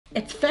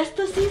It's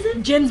FESTA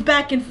season, Jin's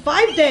back in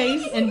 5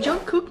 days, and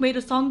Jungkook made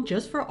a song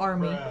just for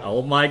ARMY.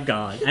 Oh my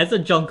god. As a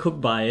Jungkook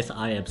bias,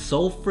 I am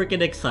so freaking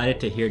excited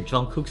to hear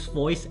Jungkook's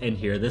voice and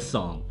hear this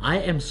song. I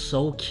am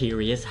so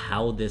curious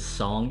how this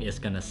song is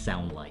gonna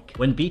sound like.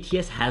 When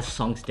BTS has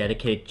songs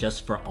dedicated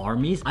just for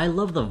ARMYs, I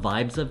love the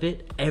vibes of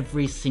it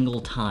every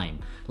single time.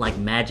 Like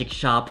Magic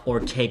Shop or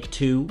Take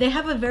Two. They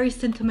have a very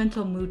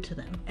sentimental mood to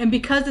them. And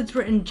because it's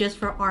written just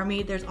for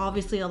ARMY, there's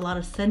obviously a lot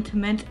of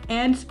sentiment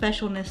and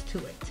specialness to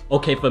it.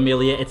 Okay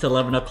familia, it's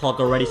 11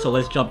 o'clock already, so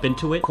let's jump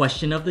into it.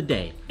 Question of the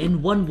day.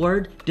 In one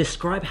word,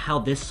 describe how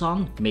this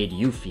song made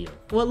you feel.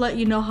 We'll let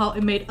you know how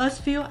it made us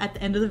feel at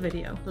the end of the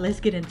video. Let's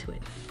get into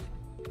it.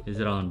 Is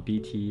it on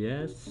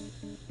BTS?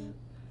 Is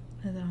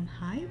it on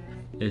Hype?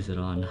 Is it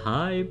on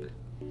Hype?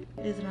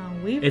 Is it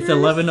on Weverse? It's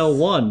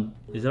 11:01.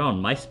 Is it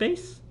on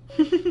MySpace?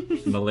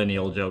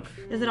 Millennial joke.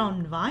 Is it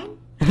on Vine?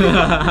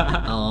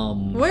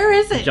 Where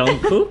is it?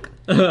 Jungkook?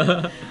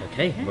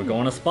 Okay, we're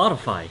going to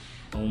Spotify.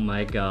 Oh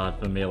my god,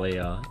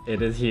 familia.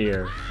 It is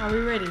here. Are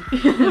we ready?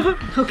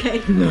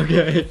 Okay.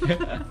 Okay.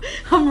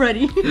 I'm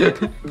ready. Sad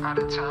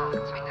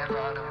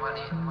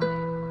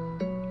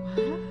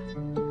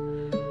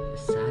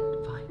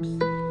vibes.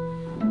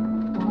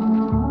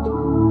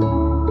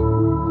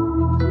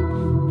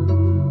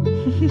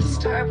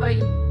 Starboy,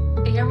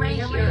 you're my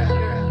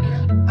hero.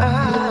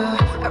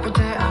 Every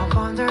day I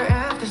wonder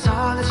if this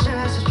all is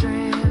just a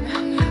dream.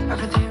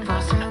 Everything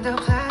falls into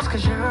place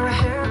cause you're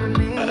here with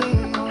me.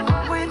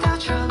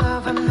 Without your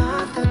love I'm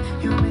nothing.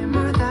 You mean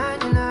more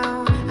than you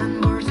know.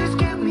 And words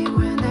escape me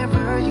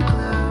whenever you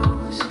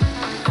close.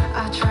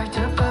 I try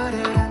to put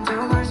it into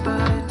words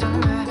but it don't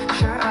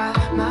measure up.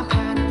 My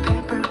pen and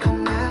paper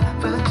can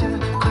never do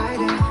quite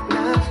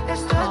enough.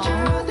 It's the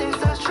truth, it's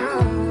the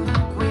truth.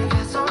 We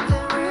got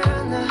something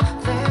real,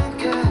 nothing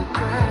could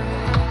break.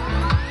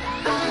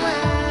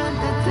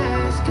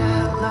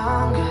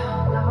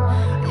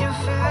 You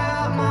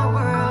fill my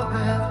world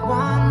with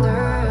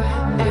wonder.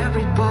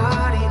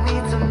 Everybody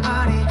needs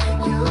somebody.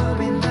 You've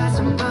been that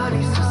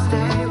somebody, so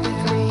stay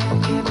with me and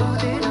keep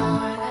holding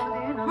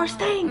on. We're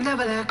staying.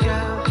 Never let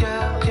go, go,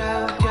 go,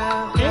 go,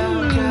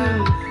 go, go.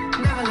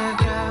 Never let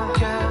go,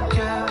 go,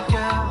 go,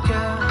 go,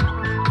 go.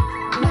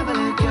 Never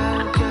let go,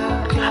 go,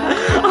 go.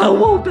 I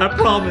won't, I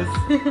promise.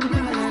 Never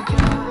let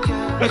go, go,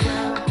 go,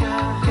 go,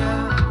 go.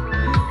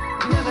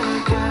 Never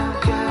let go,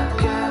 go,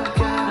 go,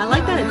 go. I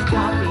like that it's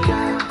poppy.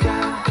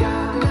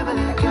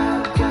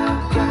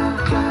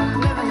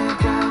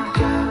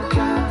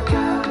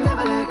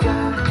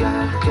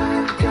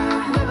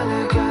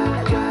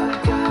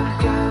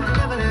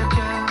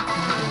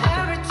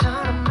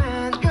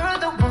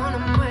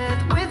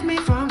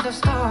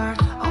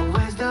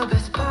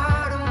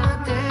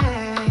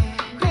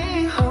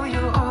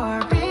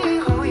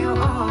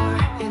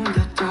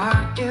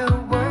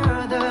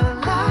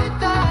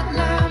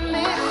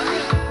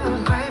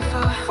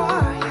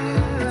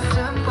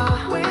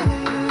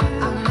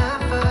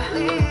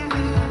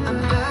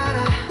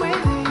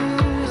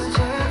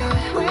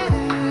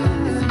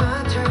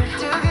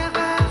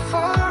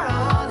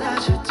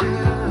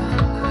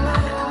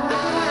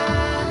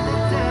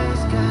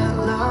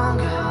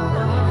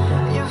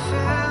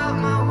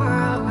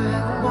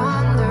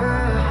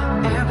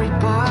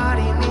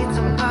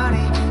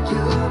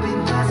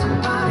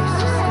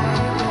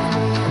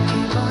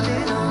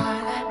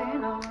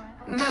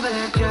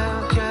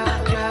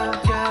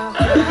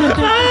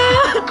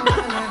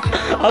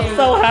 I'm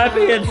so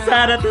happy and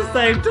sad at the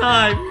same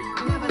time.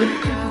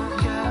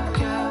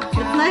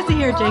 It's nice to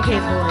hear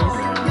JK's voice.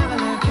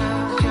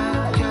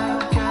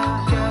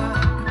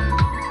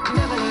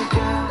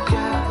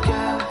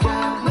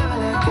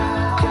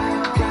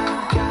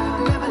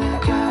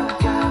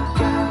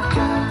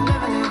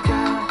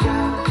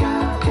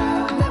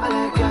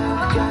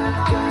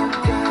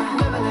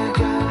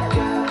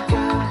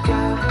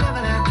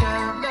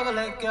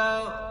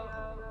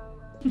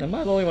 Am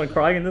I the only one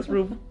crying in this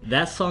room?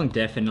 That song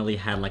definitely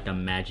had like a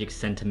magic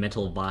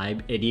sentimental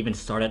vibe. It even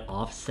started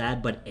off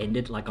sad but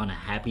ended like on a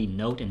happy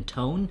note and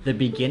tone. The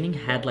beginning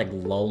had like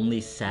lonely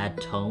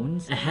sad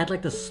tones. It had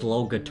like the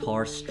slow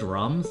guitar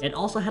strums. It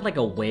also had like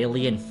a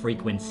Wailing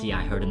frequency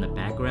I heard in the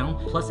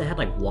background. Plus it had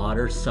like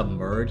water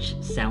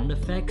submerged sound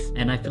effects.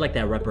 And I feel like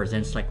that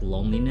represents like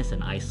loneliness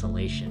and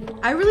isolation.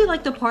 I really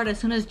liked the part as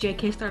soon as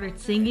JK started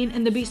singing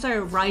and the beat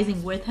started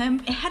rising with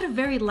him. It had a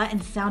very Latin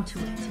sound to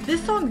it.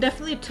 This song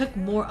definitely took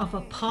more of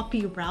a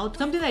poppy route,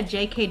 something that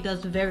JK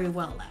does very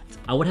well at.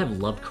 I would have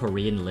loved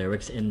Korean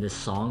lyrics in this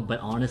song, but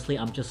honestly,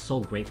 I'm just so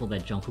grateful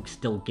that Jungkook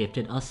still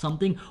gifted us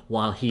something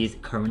while he's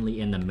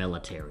currently in the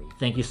military.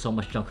 Thank you so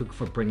much, Jungkook,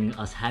 for bringing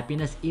us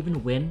happiness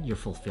even when you're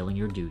fulfilling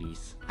your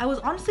duties. I was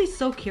honestly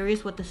so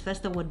curious what this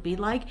festa would be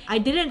like. I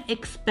didn't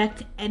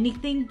expect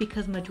anything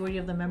because majority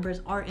of the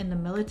members are in the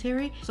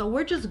military, so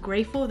we're just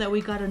grateful that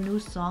we got a new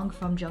song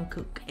from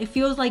Jungkook. It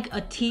feels like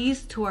a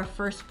tease to our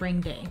first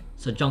spring day.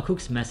 So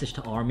Jungkook's message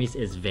to ARMYs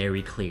is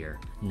very clear.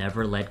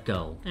 Never let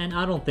go. And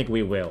I don't think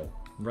we will.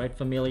 Right,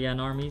 Familia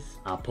and Armies?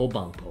 Apo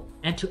Bangpo.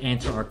 And to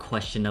answer our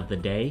question of the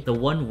day, the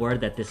one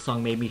word that this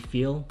song made me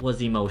feel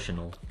was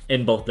emotional.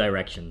 In both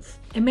directions.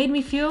 It made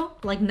me feel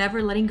like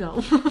never letting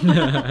go.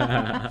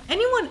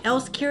 Anyone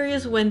else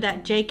curious when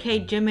that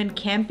JK Jimin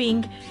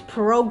camping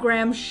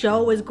program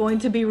show is going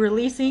to be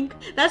releasing?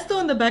 That's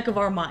still in the back of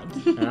our mind.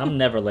 I'm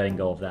never letting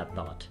go of that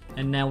thought.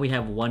 And now we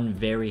have one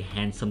very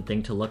handsome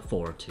thing to look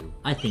forward to.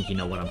 I think you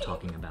know what I'm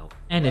talking about.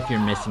 And if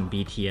you're missing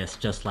BTS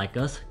just like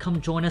us,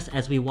 come join us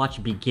as we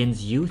watch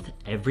Begin's Youth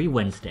every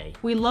Wednesday.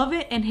 We love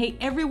it and hate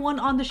everyone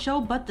on the show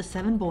but the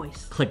 7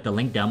 boys. Click the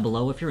link down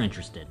below if you're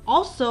interested.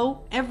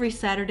 Also, every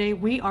Saturday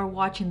we are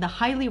watching the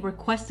highly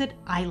requested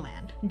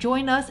Island.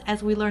 Join us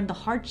as we learn the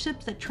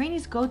hardships that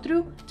trainees go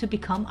through to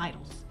become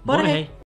idols. Bye.